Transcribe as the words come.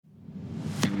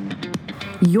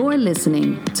You're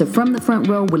listening to From the Front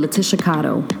Row with Letitia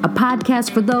Cotto, a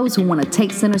podcast for those who want to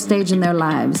take center stage in their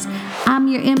lives. I'm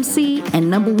your MC and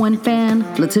number one fan,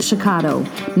 Letitia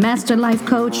Cotto, master life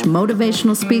coach,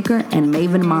 motivational speaker, and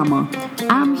Maven Mama.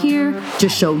 I'm here to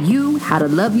show you how to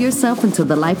love yourself into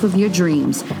the life of your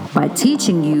dreams by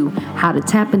teaching you how to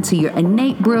tap into your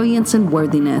innate brilliance and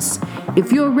worthiness.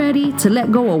 If you're ready to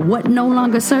let go of what no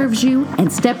longer serves you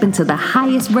and step into the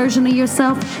highest version of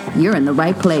yourself, you're in the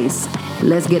right place.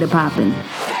 Let's get it poppin'.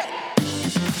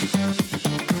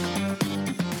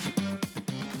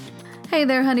 Hey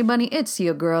there, honey bunny. It's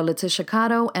your girl, Letitia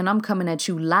Cotto, and I'm coming at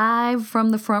you live from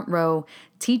the front row,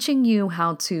 teaching you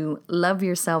how to love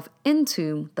yourself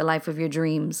into the life of your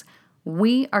dreams.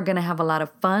 We are going to have a lot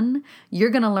of fun. You're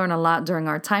going to learn a lot during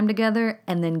our time together,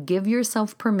 and then give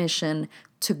yourself permission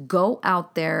to go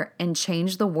out there and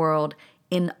change the world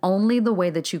in only the way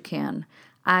that you can.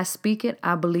 I speak it,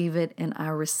 I believe it, and I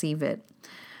receive it.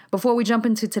 Before we jump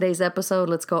into today's episode,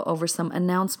 let's go over some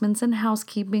announcements and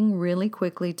housekeeping really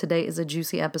quickly. Today is a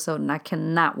juicy episode, and I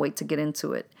cannot wait to get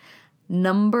into it.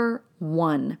 Number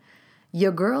one,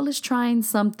 your girl is trying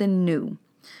something new.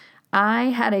 I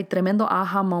had a tremendo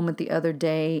aha moment the other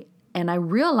day, and I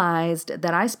realized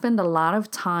that I spend a lot of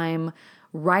time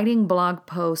writing blog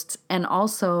posts and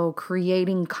also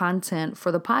creating content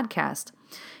for the podcast.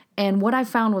 And what I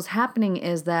found was happening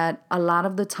is that a lot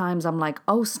of the times I'm like,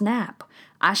 oh snap,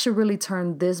 I should really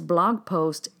turn this blog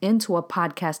post into a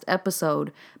podcast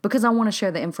episode because I want to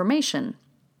share the information.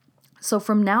 So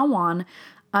from now on,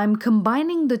 I'm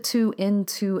combining the two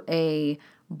into a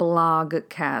blog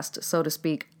cast, so to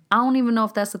speak. I don't even know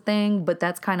if that's a thing, but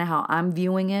that's kind of how I'm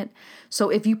viewing it. So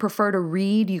if you prefer to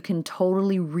read, you can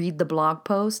totally read the blog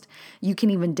post. You can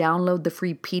even download the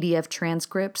free PDF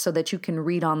transcript so that you can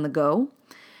read on the go.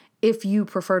 If you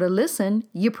prefer to listen,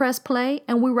 you press play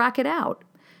and we rock it out.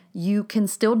 You can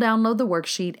still download the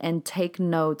worksheet and take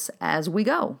notes as we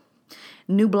go.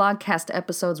 New blogcast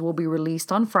episodes will be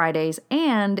released on Fridays,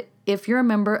 and if you're a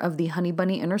member of the Honey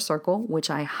Bunny Inner Circle, which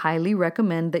I highly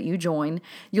recommend that you join,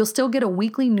 you'll still get a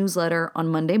weekly newsletter on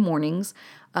Monday mornings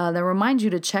that reminds you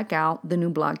to check out the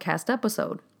new blogcast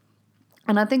episode.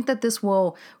 And I think that this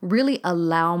will really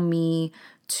allow me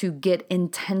to get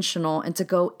intentional and to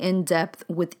go in depth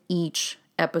with each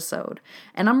episode.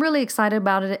 And I'm really excited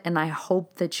about it, and I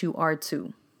hope that you are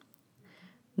too.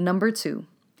 Number two,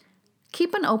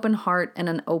 keep an open heart and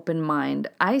an open mind.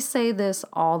 I say this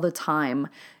all the time.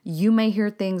 You may hear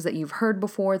things that you've heard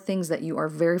before, things that you are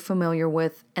very familiar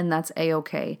with, and that's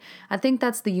A-okay. I think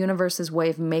that's the universe's way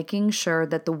of making sure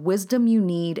that the wisdom you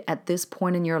need at this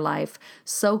point in your life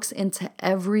soaks into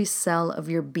every cell of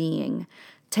your being.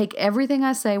 Take everything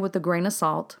I say with a grain of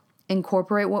salt,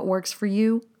 incorporate what works for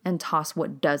you, and toss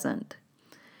what doesn't.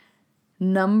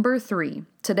 Number three,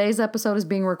 today's episode is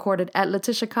being recorded at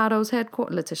Letitia Cotto's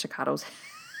headquarters. Letitia Cotto's.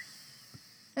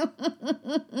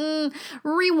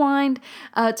 Rewind.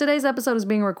 Today's episode is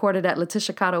being recorded at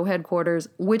Letitia Cotto headquarters,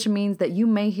 which means that you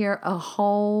may hear a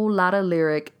whole lot of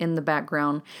lyric in the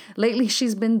background. Lately,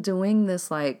 she's been doing this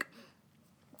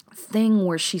thing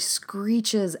where she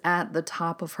screeches at the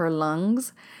top of her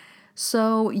lungs.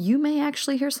 So you may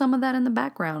actually hear some of that in the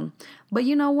background. But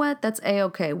you know what? That's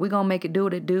A-okay. We're going to make it do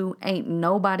what it do. Ain't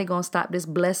nobody going to stop this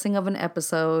blessing of an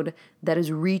episode that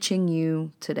is reaching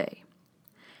you today.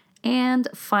 And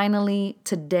finally,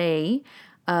 today,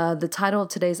 the title of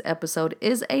today's episode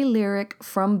is a lyric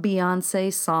from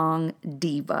Beyonce's song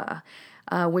Diva,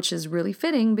 which is really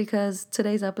fitting because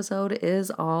today's episode is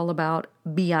all about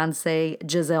Beyonce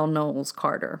Giselle Knowles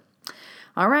Carter.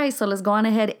 All right, so let's go on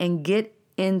ahead and get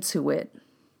into it.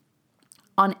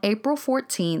 On April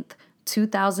 14th,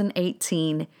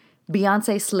 2018,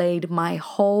 Beyonce slayed my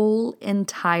whole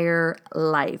entire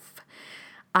life.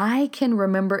 I can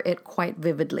remember it quite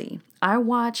vividly. I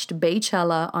watched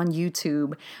Baychella on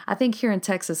YouTube. I think here in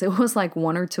Texas, it was like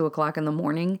 1 or 2 o'clock in the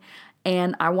morning,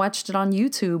 and I watched it on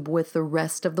YouTube with the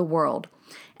rest of the world.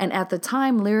 And at the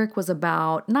time, Lyric was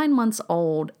about 9 months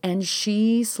old, and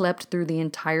she slept through the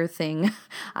entire thing.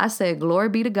 I said, glory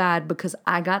be to God, because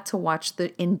I got to watch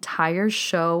the entire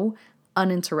show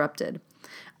uninterrupted.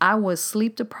 I was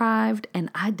sleep deprived,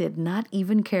 and I did not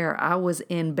even care. I was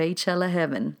in Baychella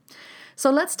heaven. So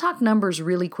let's talk numbers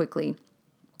really quickly.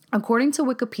 According to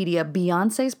Wikipedia,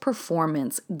 Beyonce's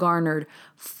performance garnered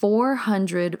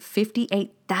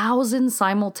 458,000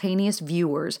 simultaneous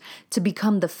viewers to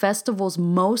become the festival's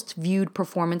most viewed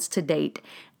performance to date,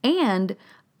 and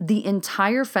the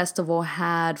entire festival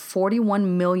had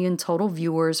 41 million total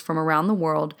viewers from around the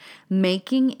world,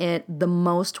 making it the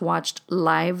most watched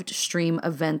live stream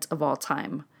event of all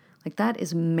time. Like, that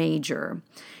is major.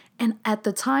 And at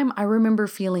the time, I remember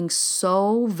feeling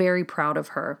so very proud of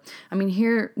her. I mean,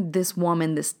 here, this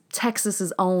woman, this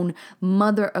Texas's own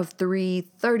mother of three,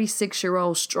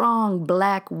 36-year-old strong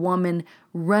Black woman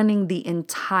running the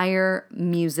entire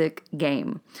music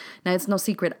game. Now, it's no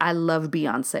secret, I love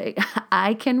Beyonce.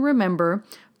 I can remember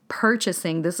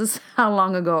purchasing, this is how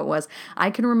long ago it was,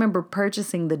 I can remember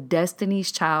purchasing the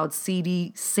Destiny's Child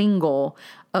CD single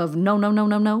of No, No, No,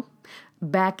 No, No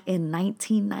back in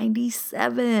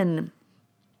 1997.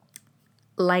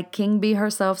 Like King Bee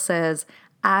herself says,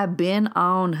 I've been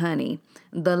on, honey.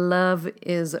 The love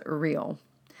is real.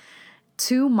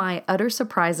 To my utter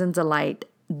surprise and delight,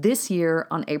 this year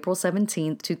on April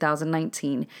 17th,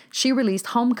 2019, she released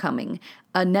Homecoming,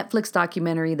 a Netflix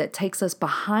documentary that takes us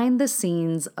behind the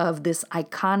scenes of this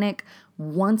iconic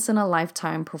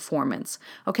once-in-a-lifetime performance.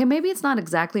 Okay, maybe it's not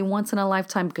exactly once in a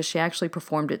lifetime because she actually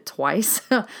performed it twice,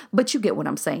 but you get what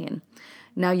I'm saying.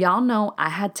 Now, y'all know I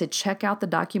had to check out the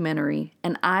documentary,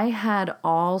 and I had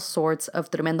all sorts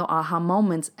of tremendo aha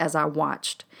moments as I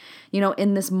watched. You know,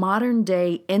 in this modern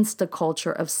day Insta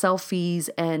culture of selfies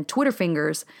and Twitter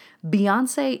fingers,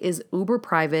 Beyonce is uber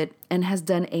private and has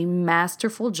done a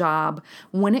masterful job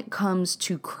when it comes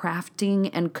to crafting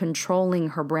and controlling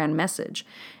her brand message.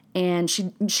 And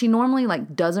she normally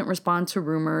doesn't respond to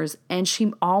rumors, and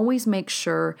she always makes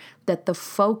sure that the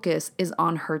focus is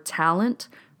on her talent,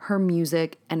 her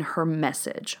music, and her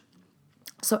message.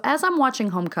 So as I'm watching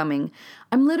Homecoming,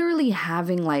 I'm literally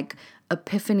having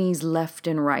epiphanies left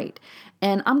and right.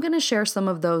 And I'm going to share some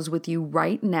of those with you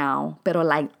right now,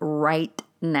 pero right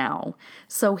now.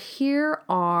 So here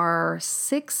are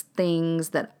 6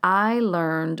 things that I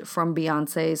learned from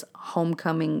Beyonce's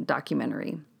Homecoming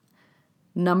documentary.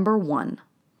 Number 1,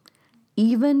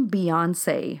 even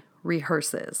Beyonce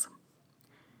rehearses.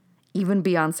 Even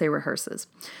Beyonce rehearses.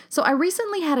 So I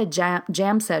recently had a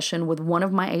jam session with one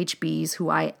of my HBs who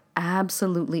I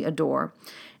absolutely adore.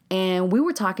 And we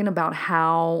were talking about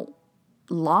how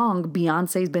long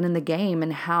Beyonce's been in the game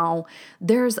and how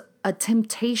there's a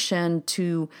temptation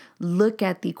to look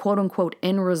at the quote unquote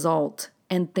end result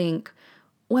and think,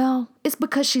 well, it's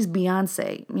because she's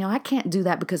Beyonce. You know, I can't do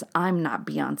that because I'm not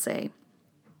Beyonce.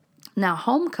 Now,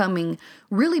 Homecoming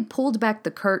really pulled back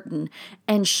the curtain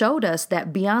and showed us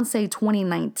that Beyonce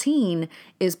 2019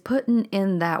 is putting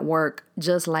in that work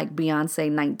just like Beyonce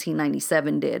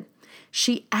 1997 did.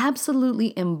 She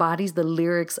absolutely embodies the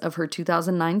lyrics of her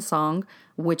 2009 song,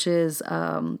 which is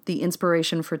the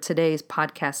inspiration for today's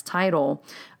podcast title,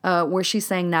 where she's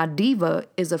saying, now diva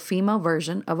is a female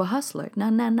version of a hustler.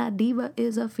 Now, diva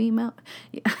is a female.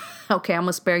 Okay, I'm going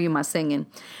to spare you my singing.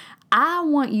 I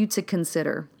want you to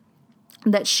consider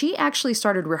that she actually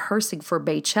started rehearsing for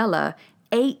Beychella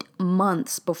 8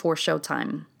 months before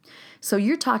showtime. So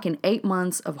you're talking 8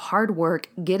 months of hard work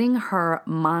getting her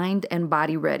mind and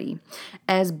body ready.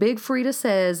 As Big Freedia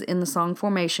says in the song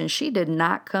Formation, she did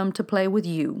not come to play with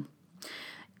you.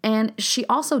 And she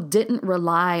also didn't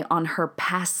rely on her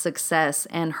past success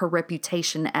and her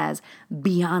reputation as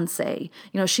Beyonce.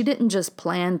 You know, she didn't just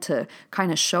plan to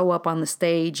kind of show up on the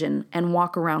stage and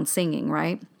walk around singing,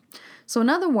 right? So in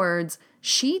other words,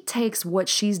 she takes what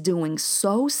she's doing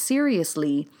so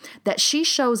seriously that she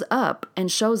shows up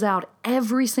and shows out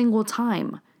every single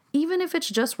time, even if it's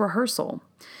just rehearsal.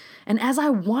 And as I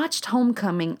watched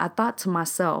Homecoming, I thought to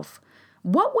myself,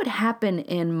 what would happen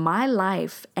in my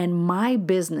life and my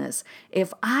business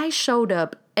if I showed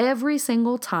up every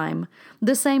single time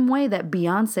the same way that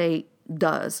Beyonce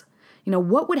does? You know,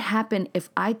 what would happen if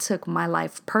I took my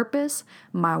life purpose,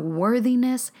 my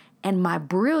worthiness, and my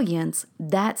brilliance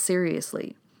that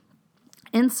seriously?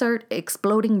 Insert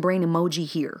exploding brain emoji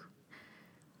here.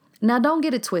 Now, don't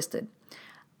get it twisted.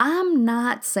 I'm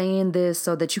not saying this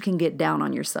so that you can get down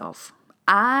on yourself.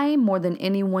 I, more than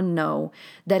anyone, know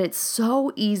that it's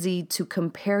so easy to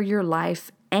compare your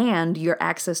life and your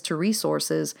access to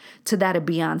resources to that of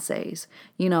Beyonce's.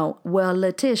 You know, well,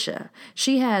 Letitia,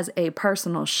 she has a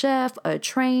personal chef, a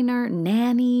trainer,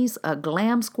 nannies, a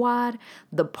glam squad,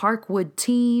 the Parkwood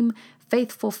team,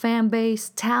 faithful fan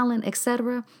base, talent,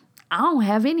 etc. I don't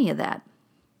have any of that.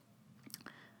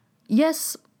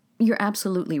 Yes, you're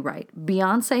absolutely right.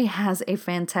 Beyonce has a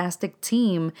fantastic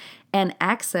team and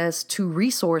access to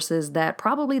resources that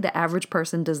probably the average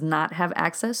person does not have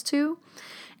access to.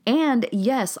 And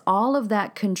yes, all of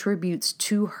that contributes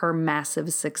to her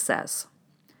massive success.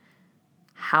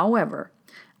 However,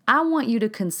 I want you to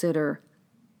consider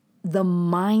the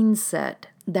mindset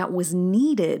that was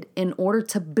needed in order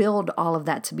to build all of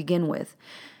that to begin with.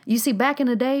 You see, back in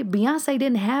the day, Beyonce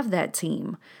didn't have that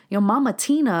team. You know, Mama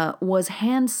Tina was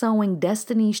hand sewing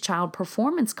Destiny's Child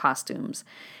performance costumes.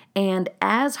 And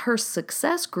as her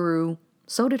success grew,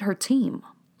 so did her team.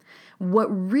 What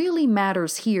really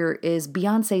matters here is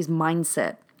Beyonce's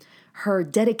mindset, her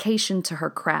dedication to her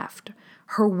craft,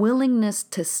 her willingness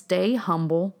to stay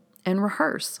humble and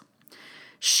rehearse.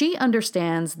 She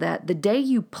understands that the day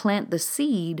you plant the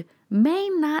seed may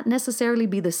not necessarily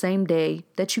be the same day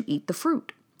that you eat the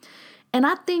fruit. And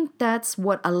I think that's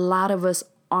what a lot of us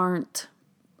aren't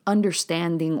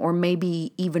understanding or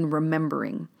maybe even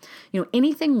remembering.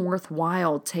 Anything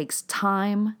worthwhile takes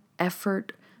time,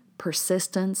 effort,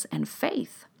 persistence, and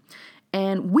faith.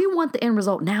 And we want the end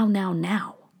result now, now,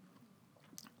 now.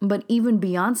 But even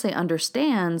Beyonce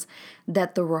understands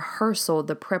that the rehearsal,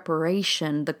 the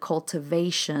preparation, the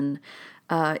cultivation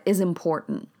is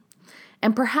important.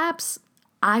 And perhaps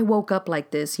I woke up like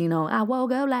this, I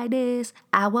woke up like this,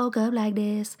 I woke up like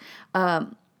this.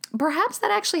 Perhaps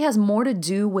that actually has more to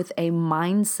do with a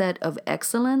mindset of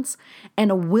excellence and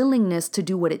a willingness to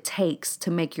do what it takes to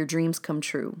make your dreams come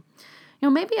true.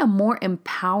 Maybe a more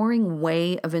empowering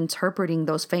way of interpreting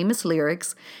those famous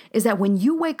lyrics is that when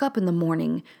you wake up in the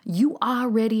morning, you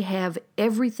already have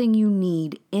everything you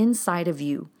need inside of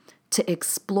you to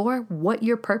explore what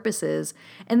your purpose is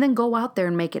and then go out there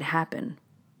and make it happen.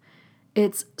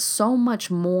 It's so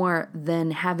much more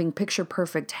than having picture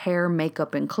perfect hair,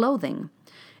 makeup, and clothing.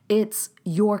 It's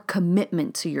your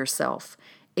commitment to yourself.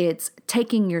 It's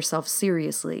taking yourself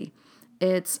seriously.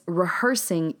 It's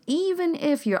rehearsing, even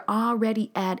if you're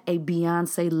already at a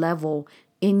Beyonce level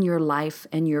in your life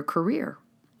and your career.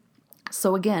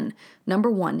 So again,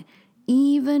 number one,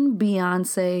 even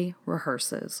Beyonce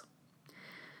rehearses.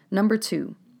 Number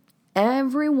two,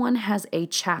 everyone has a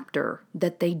chapter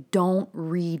that they don't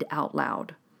read out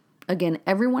loud. Again,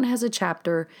 everyone has a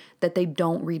chapter that they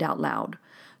don't read out loud.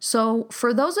 So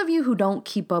for those of you who don't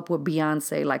keep up with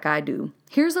Beyonce like I do,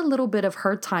 here's a little bit of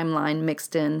her timeline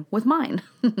mixed in with mine.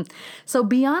 So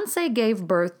Beyonce gave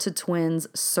birth to twins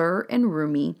Sir and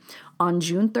Rumi on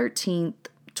June 13th,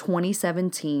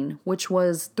 2017, which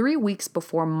was 3 weeks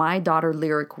before my daughter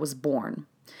Lyric was born.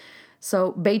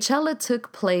 So Beychella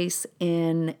took place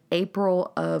in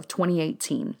April of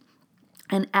 2018.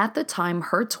 And at the time,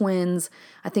 her twins,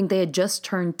 I think they had just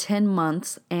turned 10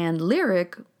 months, and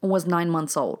Lyric was 9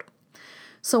 months old.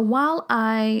 So while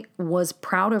I was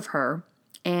proud of her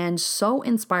and so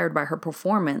inspired by her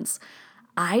performance,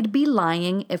 I'd be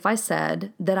lying if I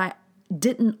said that I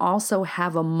didn't also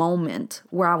have a moment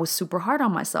where I was super hard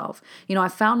on myself. I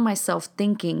found myself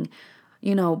thinking,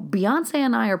 Beyonce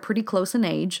and I are pretty close in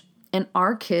age, and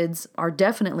our kids are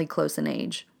definitely close in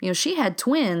age. She had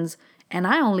twins, and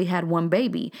I only had one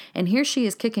baby. And here she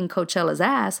is kicking Coachella's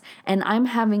ass, and I'm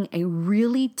having a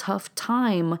really tough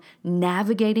time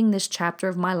navigating this chapter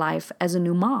of my life as a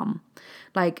new mom.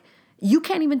 Like, you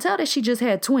can't even tell that she just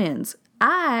had twins.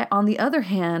 I, on the other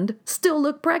hand, still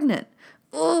look pregnant.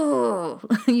 Oh,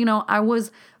 I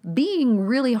was being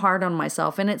really hard on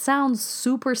myself, and it sounds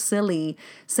super silly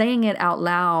saying it out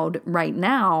loud right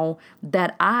now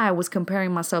that I was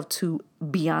comparing myself to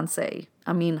Beyonce.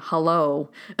 I mean, hello.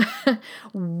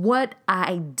 What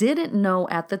I didn't know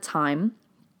at the time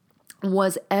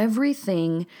was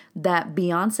everything that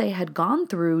Beyonce had gone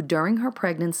through during her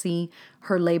pregnancy,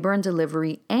 her labor and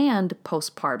delivery, and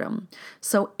postpartum.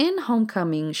 So in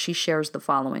Homecoming, she shares the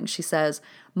following. She says,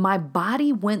 "My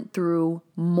body went through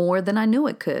more than I knew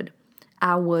it could.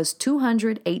 I was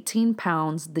 218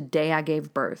 pounds the day I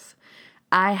gave birth.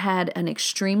 I had an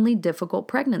extremely difficult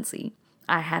pregnancy.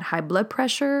 I had high blood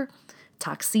pressure,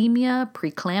 toxemia,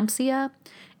 preeclampsia,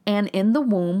 and in the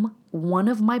womb, one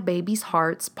of my baby's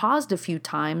hearts paused a few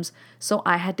times, so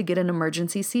I had to get an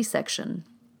emergency C-section.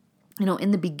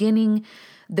 In the beginning,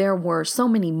 there were so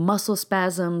many muscle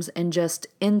spasms, and just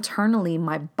internally,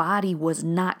 my body was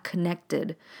not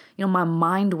connected. My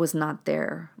mind was not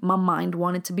there. My mind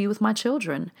wanted to be with my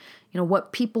children.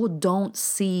 What people don't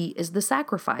see is the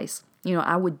sacrifice.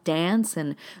 I would dance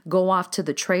and go off to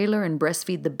the trailer and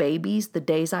breastfeed the babies the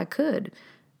days I could.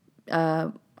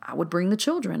 I would bring the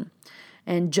children.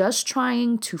 And just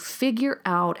trying to figure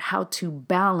out how to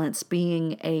balance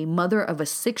being a mother of a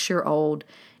 6-year-old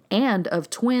and of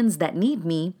twins that need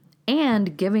me,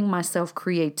 and giving myself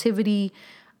creativity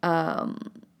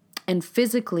and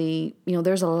physically,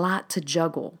 there's a lot to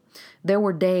juggle. There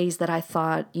were days that I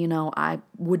thought, I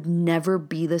would never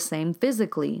be the same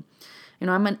physically.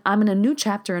 I'm in a new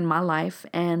chapter in my life,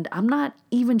 and I'm not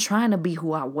even trying to be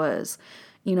who I was.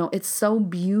 It's so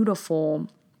beautiful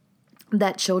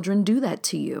that children do that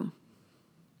to you.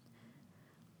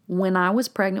 When I was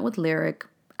pregnant with Lyric,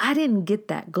 I didn't get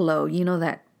that glow,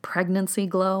 that pregnancy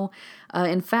glow.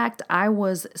 In fact, I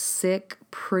was sick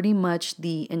pretty much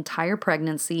the entire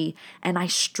pregnancy, and I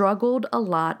struggled a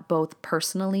lot both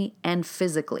personally and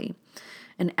physically.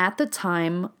 And at the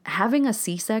time, having a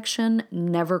C-section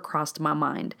never crossed my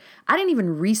mind. I didn't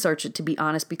even research it, to be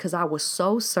honest, because I was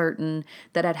so certain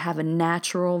that I'd have a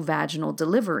natural vaginal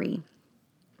delivery.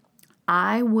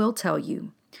 I will tell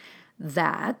you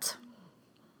that,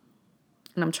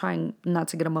 and I'm trying not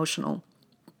to get emotional,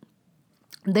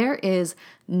 there is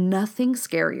nothing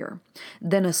scarier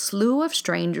than a slew of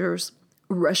strangers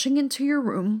rushing into your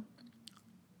room,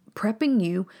 prepping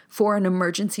you for an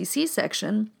emergency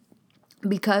C-section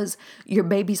because your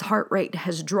baby's heart rate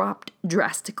has dropped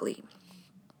drastically.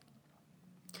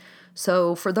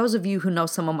 So for those of you who know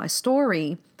some of my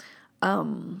story,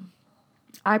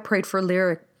 I prayed for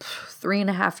Lyric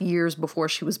 3.5 years before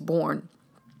she was born.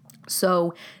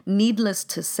 So needless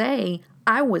to say,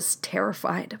 I was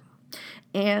terrified.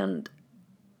 And,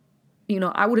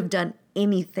 I would have done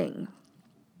anything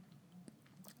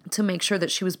to make sure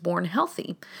that she was born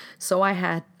healthy. So I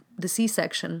had the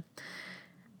C-section.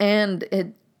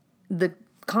 And the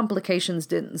complications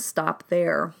didn't stop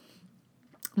there.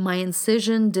 My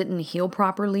incision didn't heal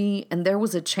properly, and there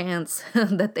was a chance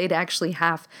that they'd actually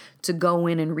have to go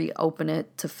in and reopen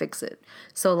it to fix it.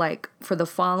 So for the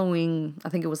following, I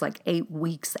think it was 8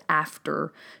 weeks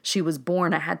after she was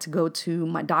born, I had to go to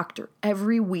my doctor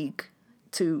every week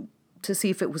to see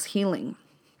if it was healing.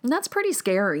 And that's pretty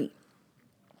scary.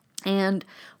 And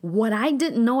what I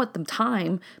didn't know at the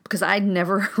time, because I'd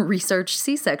never researched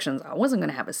C-sections, I wasn't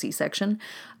going to have a C-section.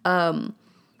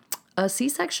 A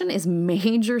C-section is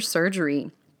major surgery.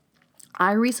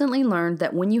 I recently learned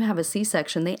that when you have a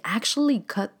C-section, they actually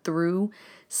cut through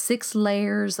 6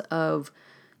 layers of,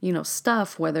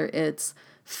 stuff, whether it's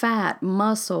fat,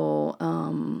 muscle,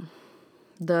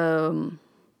 the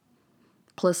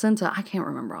placenta. I can't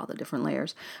remember all the different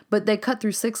layers, but they cut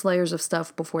through 6 layers of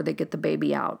stuff before they get the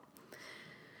baby out.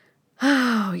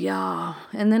 Oh, yeah.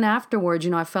 And then afterwards,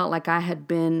 I felt like I had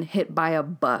been hit by a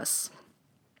bus.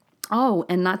 Oh,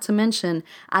 and not to mention,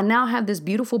 I now have this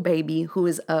beautiful baby who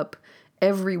is up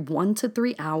every 1 to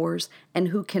 3 hours and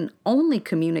who can only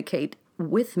communicate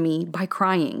with me by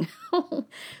crying.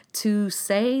 To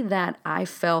say that I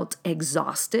felt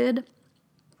exhausted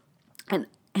and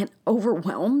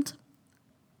overwhelmed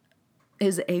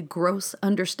is a gross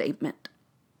understatement.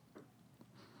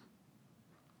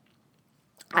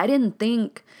 I didn't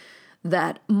think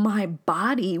that my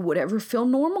body would ever feel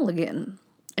normal again.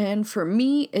 And for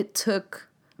me, it took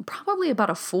probably about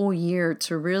a full year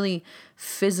to really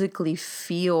physically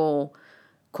feel,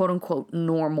 quote unquote,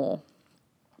 normal.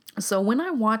 So when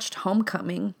I watched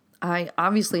Homecoming, I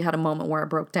obviously had a moment where I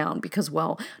broke down because,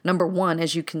 number one,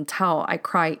 as you can tell, I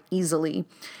cry easily.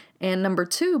 And number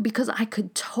two, because I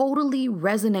could totally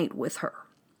resonate with her.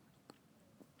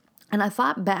 And I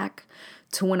thought back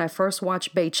to when I first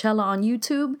watched Baychella on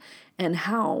YouTube and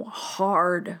how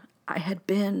hard I had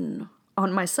been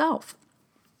on myself.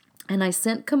 And I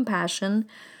sent compassion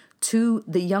to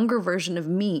the younger version of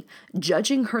me,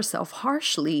 judging herself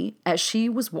harshly as she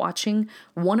was watching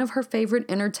one of her favorite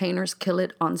entertainers kill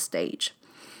it on stage.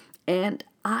 And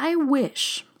I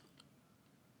wish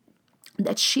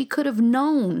that she could have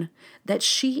known that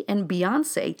she and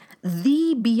Beyonce,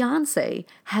 the Beyonce,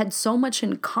 had so much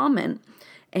in common.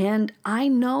 And I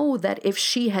know that if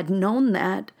she had known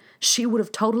that, she would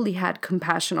have totally had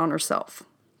compassion on herself.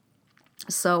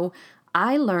 So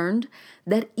I learned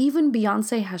that even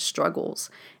Beyonce has struggles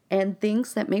and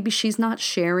things that maybe she's not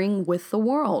sharing with the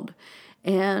world.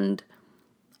 And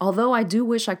although I do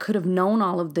wish I could have known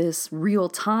all of this real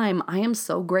time, I am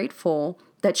so grateful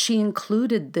that she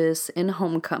included this in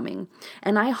Homecoming.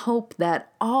 And I hope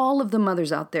that all of the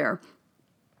mothers out there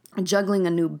juggling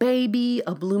a new baby,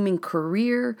 a blooming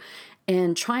career,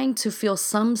 and trying to feel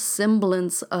some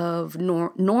semblance of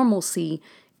normalcy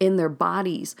in their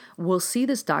bodies will see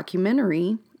this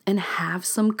documentary and have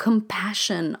some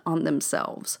compassion on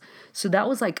themselves. So that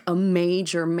was a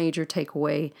major, major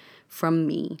takeaway from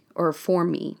me or for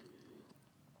me.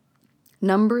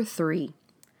 Number 3,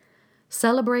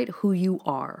 celebrate who you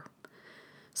are.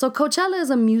 So Coachella is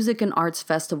a music and arts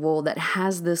festival that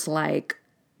has this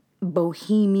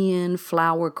bohemian,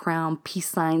 flower crown, peace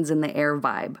signs in the air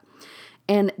vibe.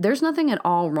 And there's nothing at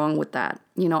all wrong with that.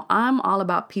 I'm all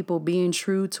about people being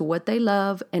true to what they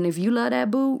love. And if you love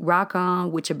that, boo, rock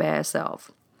on with your bad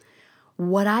self.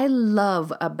 What I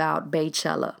love about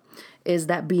Baychella is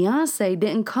that Beyonce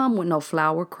didn't come with no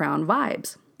flower crown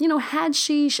vibes. Had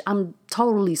she, I'm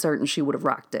totally certain she would have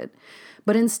rocked it.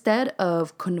 But instead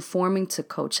of conforming to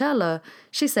Coachella,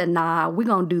 she said, nah, we're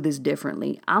going to do this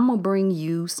differently. I'm going to bring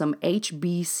you some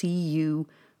HBCU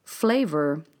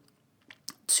flavor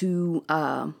to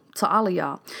all of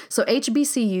y'all. So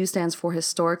HBCU stands for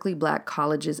Historically Black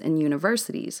Colleges and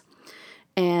Universities.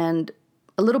 And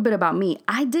a little bit about me,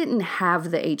 I didn't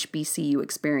have the HBCU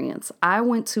experience. I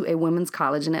went to a women's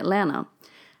college in Atlanta.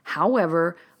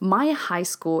 However, my high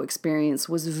school experience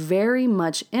was very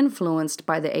much influenced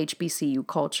by the HBCU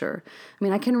culture. I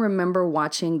mean, I can remember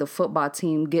watching the football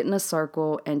team get in a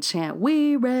circle and chant,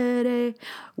 "We ready,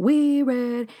 we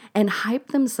ready," and hype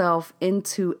themselves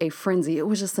into a frenzy. It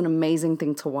was just an amazing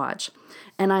thing to watch.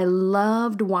 And I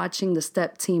loved watching the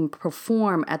step team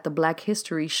perform at the Black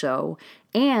History Show,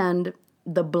 and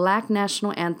the Black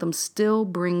National Anthem still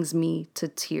brings me to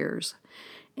tears.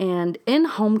 And in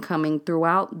Homecoming,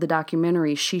 throughout the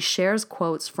documentary, she shares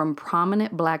quotes from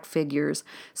prominent Black figures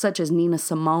such as Nina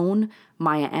Simone,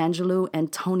 Maya Angelou,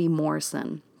 and Toni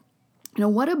Morrison. You know,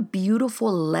 what a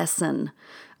beautiful lesson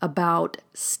about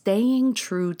staying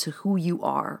true to who you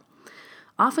are.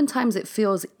 Oftentimes it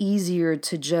feels easier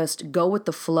to just go with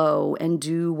the flow and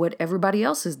do what everybody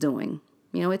else is doing.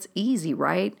 You know, it's easy,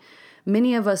 right?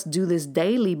 Many of us do this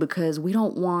daily because we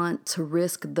don't want to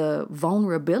risk the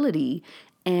vulnerability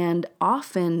and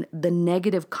often the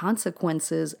negative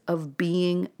consequences of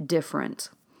being different.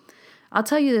 I'll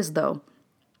tell you this though,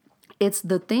 it's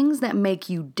the things that make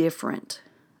you different,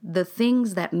 the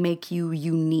things that make you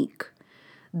unique.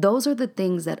 Those are the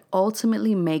things that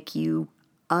ultimately make you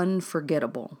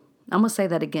unforgettable. I'm going to say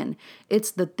that again. It's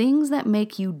the things that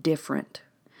make you different.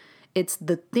 It's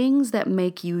the things that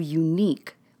make you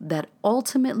unique that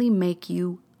ultimately make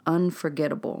you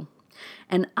unforgettable.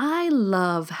 And I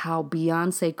love how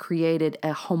Beyonce created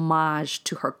a homage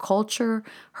to her culture,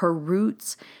 her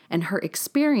roots, and her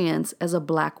experience as a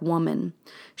Black woman.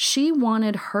 She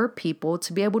wanted her people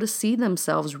to be able to see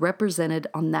themselves represented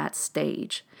on that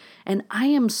stage. And I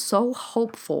am so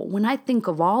hopeful when I think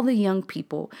of all the young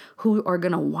people who are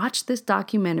going to watch this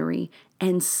documentary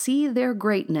and see their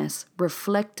greatness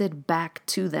reflected back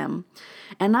to them.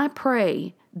 And I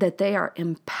pray that they are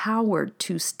empowered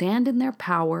to stand in their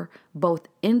power, both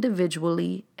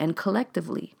individually and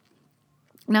collectively.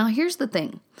 Now, here's the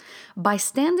thing. By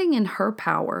standing in her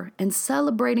power and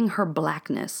celebrating her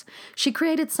Blackness, she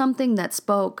created something that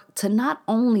spoke to not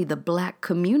only the Black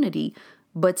community,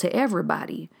 but to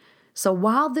everybody. So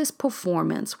while this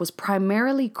performance was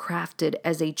primarily crafted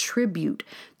as a tribute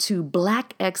to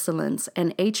Black excellence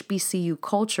and HBCU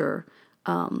culture,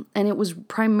 and it was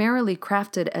primarily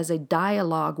crafted as a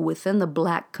dialogue within the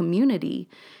Black community,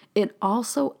 it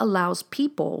also allows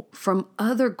people from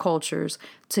other cultures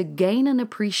to gain an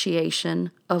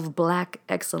appreciation of Black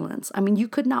excellence. I mean, you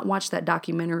could not watch that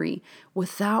documentary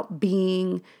without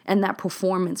being, and that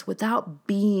performance without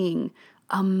being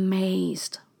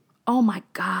amazed. Oh my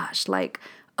gosh, like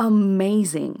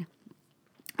amazing.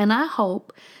 And I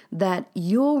hope that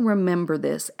you'll remember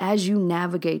this as you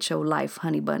navigate your life,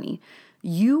 honey bunny.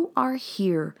 You are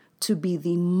here to be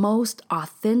the most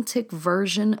authentic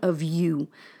version of you,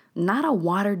 not a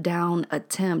watered down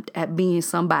attempt at being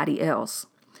somebody else.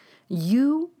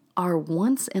 You are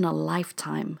once in a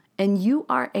lifetime, and you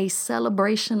are a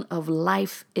celebration of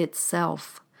life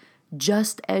itself,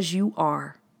 just as you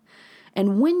are.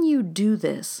 And when you do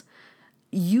this,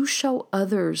 you show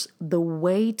others the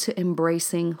way to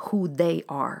embracing who they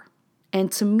are.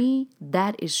 And to me,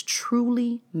 that is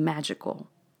truly magical.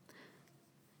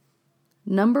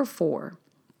 Number 4,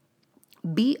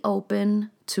 be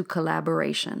open to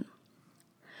collaboration.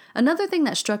 Another thing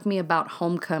that struck me about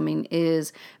Homecoming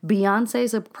is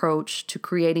Beyonce's approach to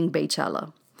creating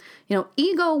Beychella. You know,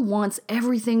 ego wants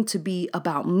everything to be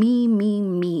about me, me,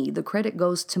 me. The credit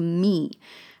goes to me.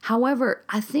 However,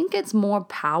 I think it's more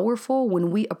powerful when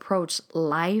we approach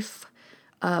life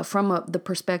from the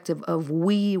perspective of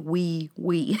we.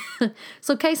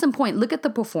 So case in point, look at the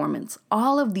performance.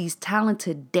 All of these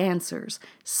talented dancers,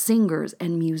 singers,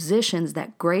 and musicians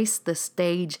that graced the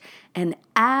stage and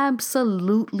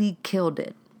absolutely killed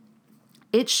it.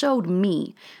 It showed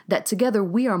me that together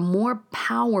we are more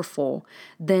powerful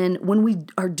than when we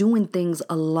are doing things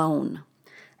alone.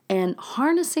 And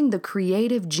harnessing the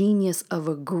creative genius of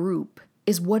a group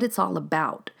is what it's all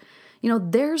about. You know,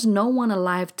 there's no one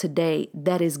alive today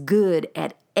that is good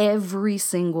at every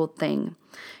single thing.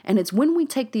 And it's when we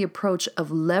take the approach of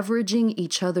leveraging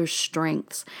each other's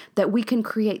strengths that we can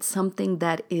create something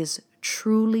that is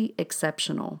truly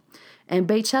exceptional. And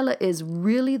Beychella is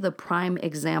really the prime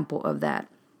example of that.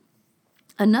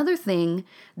 Another thing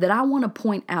that I want to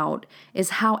point out is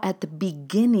how at the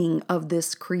beginning of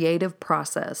this creative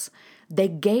process, They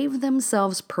gave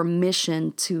themselves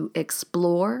permission to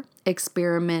explore,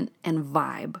 experiment, and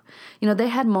vibe. They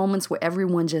had moments where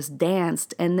everyone just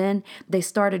danced, and then they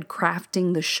started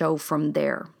crafting the show from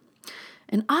there.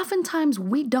 And oftentimes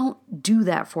we don't do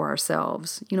that for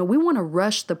ourselves. We want to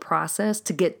rush the process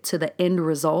to get to the end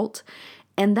result.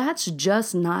 And that's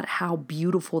just not how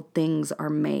beautiful things are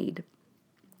made.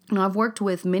 I've worked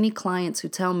with many clients who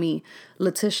tell me,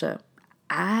 Letitia,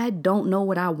 I don't know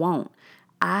what I want.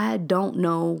 I don't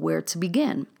know where to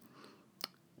begin.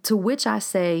 To which I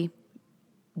say,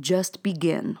 just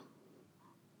begin.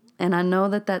 And I know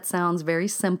that sounds very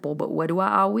simple, but what do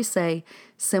I always say?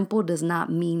 Simple does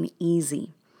not mean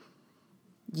easy.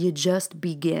 You just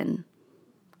begin.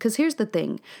 Because here's the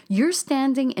thing. You're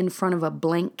standing in front of a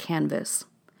blank canvas.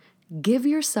 Give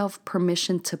yourself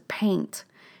permission to paint.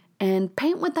 And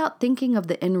paint without thinking of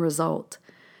the end result.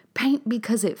 Paint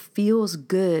because it feels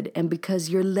good and because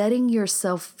you're letting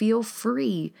yourself feel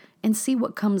free and see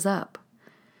what comes up.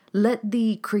 Let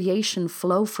the creation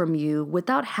flow from you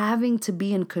without having to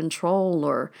be in control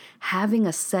or having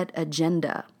a set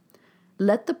agenda.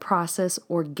 Let the process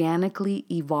organically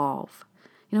evolve.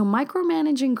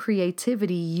 Micromanaging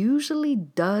creativity usually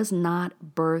does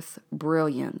not birth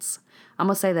brilliance. I'm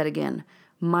going to say that again.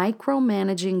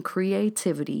 Micromanaging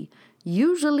creativity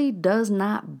usually does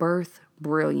not birth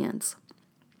brilliance.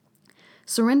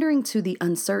 Surrendering to the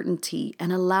uncertainty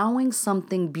and allowing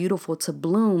something beautiful to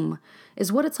bloom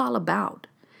is what it's all about.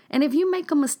 And if you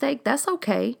make a mistake, that's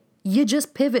okay. You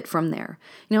just pivot from there.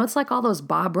 It's like all those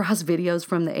Bob Ross videos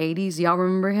from the 80s. Y'all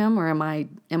remember him, or am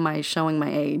I showing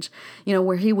my age?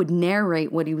 Where he would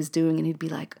narrate what he was doing and he'd be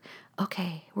like,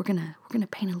 okay, we're gonna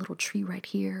paint a little tree right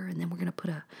here, and then we're gonna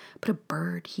put a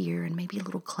bird here and maybe a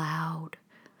little cloud.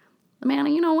 Man,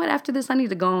 you know what? After this, I need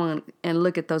to go on and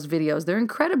look at those videos. They're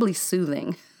incredibly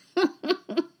soothing.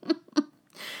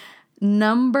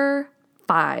 Number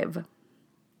 5.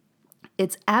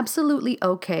 It's absolutely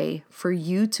okay for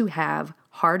you to have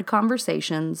hard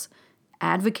conversations,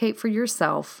 advocate for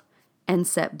yourself, and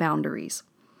set boundaries.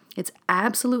 It's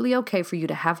absolutely okay for you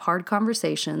to have hard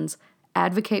conversations,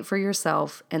 advocate for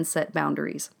yourself, and set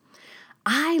boundaries.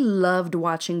 I loved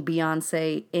watching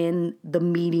Beyonce in the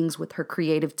meetings with her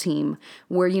creative team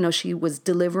where, she was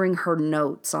delivering her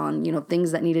notes on,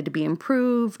 things that needed to be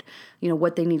improved,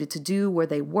 what they needed to do, where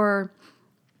they were.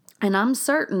 And I'm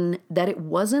certain that it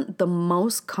wasn't the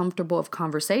most comfortable of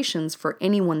conversations for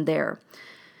anyone there.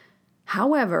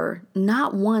 However,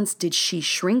 not once did she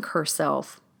shrink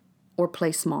herself or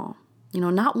play small.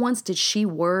 Not once did she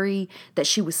worry that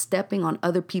she was stepping on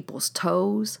other people's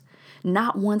toes.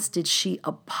 Not once did she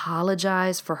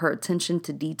apologize for her attention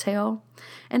to detail.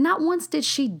 And not once did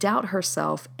she doubt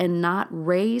herself and not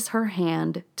raise her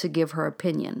hand to give her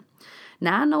opinion.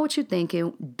 Now, I know what you're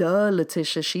thinking. Duh,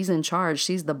 Letitia, she's in charge.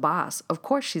 She's the boss. Of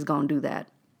course she's going to do that.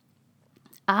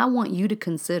 I want you to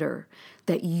consider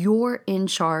that you're in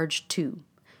charge too.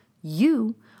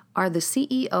 You are the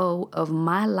CEO of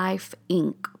My Life,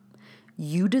 Inc.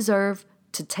 You deserve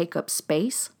to take up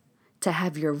space, to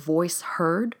have your voice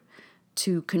heard,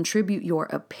 to contribute your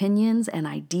opinions and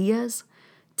ideas,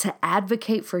 to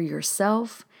advocate for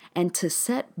yourself, and to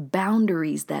set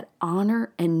boundaries that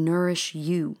honor and nourish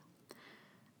you.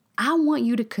 I want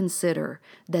you to consider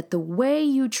that the way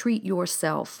you treat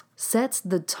yourself sets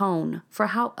the tone for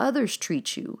how others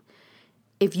treat you.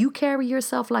 If you carry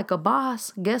yourself like a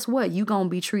boss, guess what? You're going to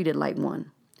be treated like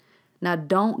one. Now,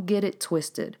 don't get it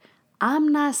twisted.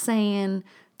 I'm not saying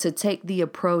to take the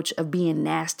approach of being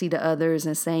nasty to others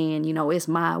and saying, it's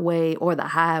my way or the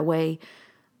highway.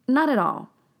 Not at all.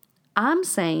 I'm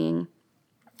saying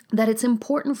that it's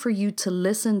important for you to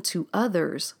listen to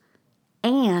others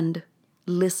and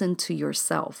listen to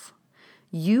yourself.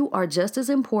 You are just as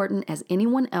important as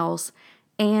anyone else,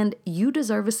 and you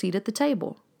deserve a seat at the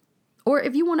table. Or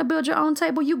if you want to build your own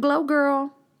table, you glow,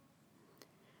 girl.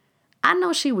 I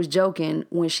know she was joking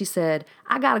when she said,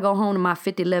 I got to go home to my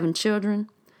 11 children,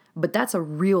 but that's a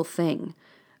real thing.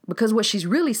 Because what she's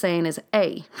really saying is,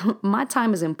 hey, my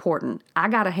time is important. I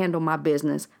got to handle my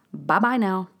business. Bye-bye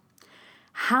now.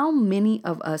 How many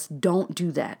of us don't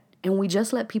do that? And we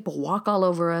just let people walk all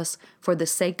over us for the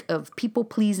sake of people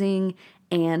pleasing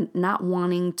and not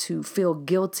wanting to feel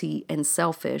guilty and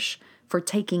selfish for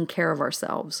taking care of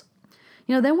ourselves.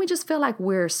 Then we just feel like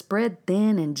we're spread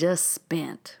thin and just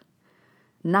spent.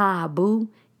 Nah, boo.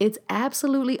 It's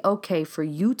absolutely okay for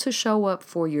you to show up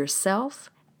for yourself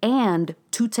and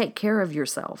to take care of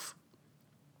yourself.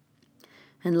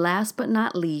 And last but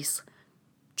not least,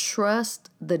 trust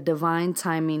the divine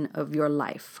timing of your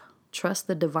life. Trust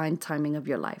the divine timing of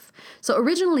your life. So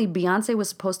originally, Beyonce was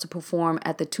supposed to perform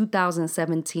at the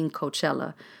 2017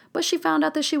 Coachella, but she found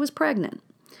out that she was pregnant.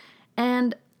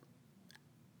 And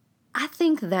I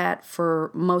think that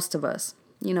for most of us,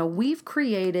 we've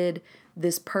created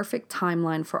this perfect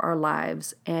timeline for our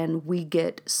lives and we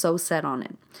get so set on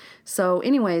it. So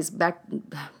anyways, I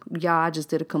just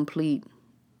did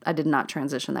I did not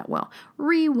transition that well.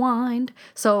 Rewind.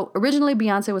 So originally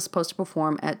Beyonce was supposed to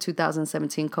perform at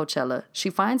 2017 Coachella. She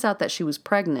finds out that she was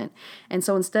pregnant. And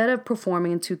so instead of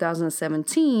performing in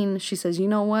 2017, she says, you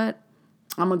know what?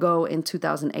 I'm going to go in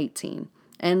 2018.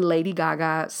 And Lady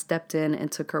Gaga stepped in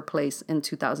and took her place in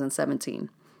 2017.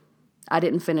 I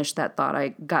didn't finish that thought. I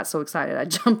got so excited. I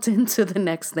jumped into the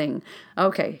next thing.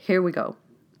 Okay, here we go.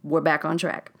 We're back on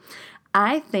track.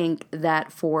 I think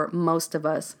that for most of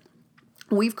us,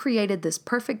 we've created this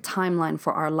perfect timeline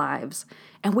for our lives,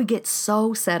 and we get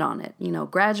so set on it,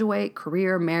 graduate,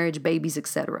 career, marriage, babies,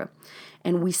 etc.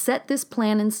 And we set this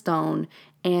plan in stone,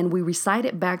 and we recite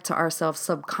it back to ourselves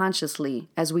subconsciously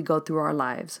as we go through our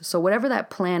lives. So whatever that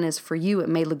plan is for you, it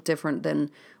may look different than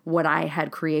what I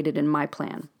had created in my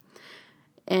plan.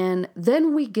 And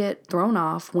then we get thrown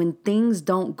off when things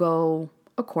don't go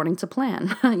according to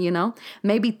plan,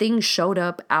 Maybe things showed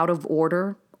up out of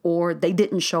order, or they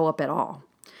didn't show up at all.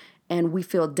 And we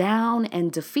feel down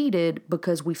and defeated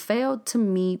because we failed to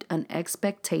meet an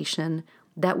expectation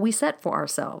that we set for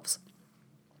ourselves.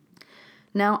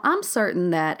 Now, I'm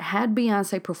certain that had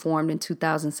Beyonce performed in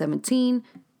 2017,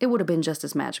 it would have been just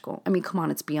as magical. I mean, come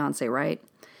on, it's Beyonce, right?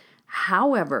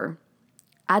 However,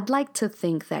 I'd like to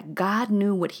think that God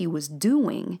knew what he was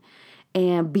doing,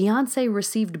 and Beyonce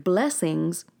received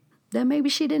blessings that maybe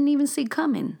she didn't even see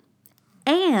coming.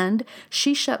 And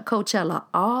she shut Coachella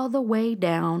all the way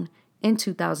down in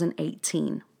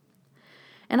 2018.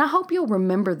 And I hope you'll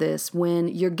remember this when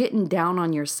you're getting down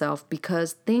on yourself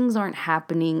because things aren't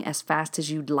happening as fast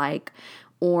as you'd like,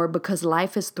 or because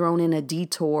life has thrown in a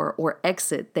detour or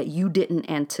exit that you didn't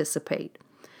anticipate.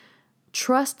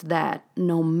 Trust that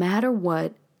no matter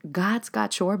what, God's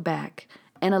got your back,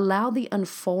 and allow the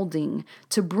unfolding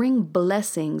to bring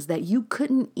blessings that you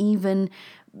couldn't even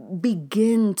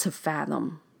begin to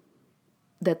fathom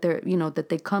that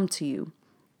they come to you.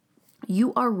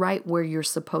 You are right where you're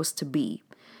supposed to be.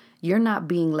 You're not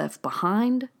being left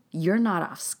behind. You're not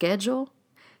off schedule.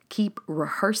 Keep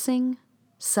rehearsing.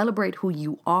 Celebrate who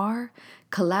you are.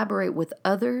 Collaborate with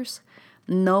others.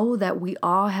 Know that we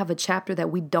all have a chapter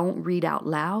that we don't read out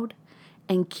loud.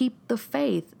 And keep the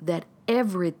faith that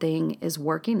everything is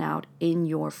working out in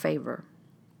your favor.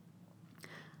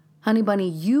 Honey Bunny,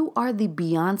 you are the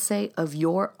Beyonce of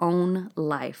your own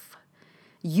life.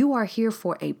 You are here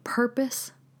for a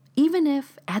purpose, even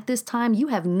if at this time you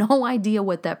have no idea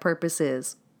what that purpose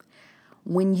is.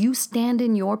 When you stand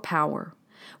in your power,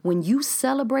 when you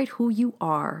celebrate who you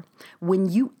are, when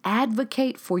you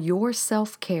advocate for your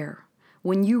self-care,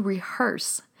 when you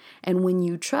rehearse, and when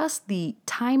you trust the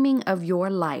timing of your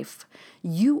life,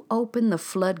 you open the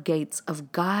floodgates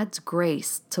of God's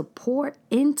grace to pour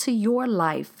into your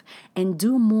life and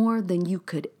do more than you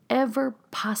could ever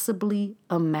possibly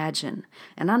imagine.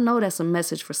 And I know that's a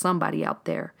message for somebody out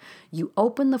there. You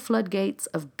open the floodgates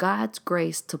of God's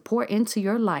grace to pour into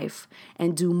your life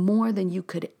and do more than you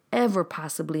could ever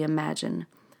possibly imagine.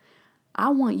 I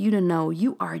want you to know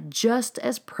you are just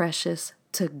as precious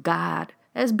to God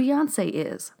as Beyonce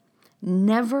is.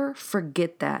 Never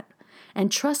forget that,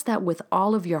 and trust that with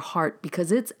all of your heart,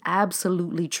 because it's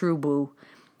absolutely true, boo.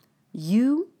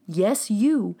 You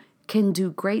can do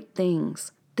great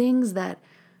things that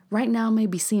right now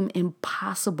maybe seem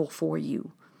impossible for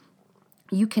you.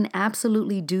 You can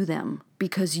absolutely do them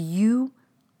because you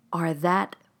are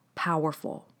that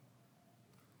powerful.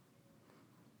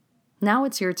 Now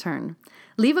it's your turn.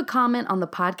 Leave a comment on the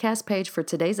podcast page for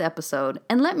today's episode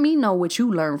and let me know what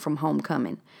you learned from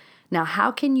Homecoming. Now,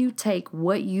 how can you take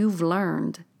what you've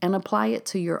learned and apply it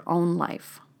to your own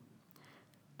life?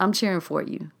 I'm cheering for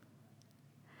you.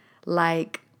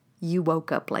 Like you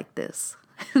woke up like this.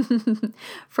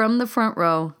 From the front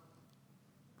row,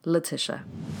 Letitia.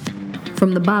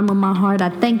 From the bottom of my heart, I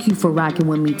thank you for rocking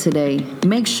with me today.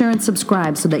 Make sure and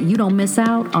subscribe so that you don't miss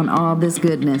out on all this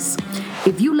goodness.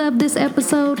 If you love this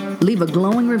episode, leave a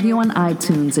glowing review on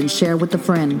iTunes and share with a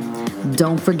friend.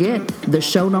 Don't forget, the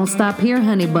show don't stop here,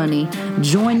 honey bunny.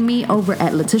 Join me over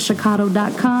at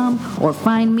LetitiaCotto.com or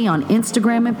find me on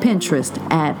Instagram and Pinterest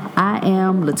at I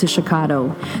am Letitia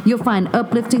Cotto. You'll find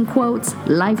uplifting quotes,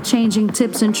 life-changing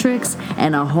tips and tricks,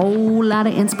 and a whole lot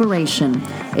of inspiration.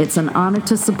 It's an honor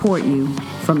to support you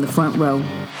from the front row.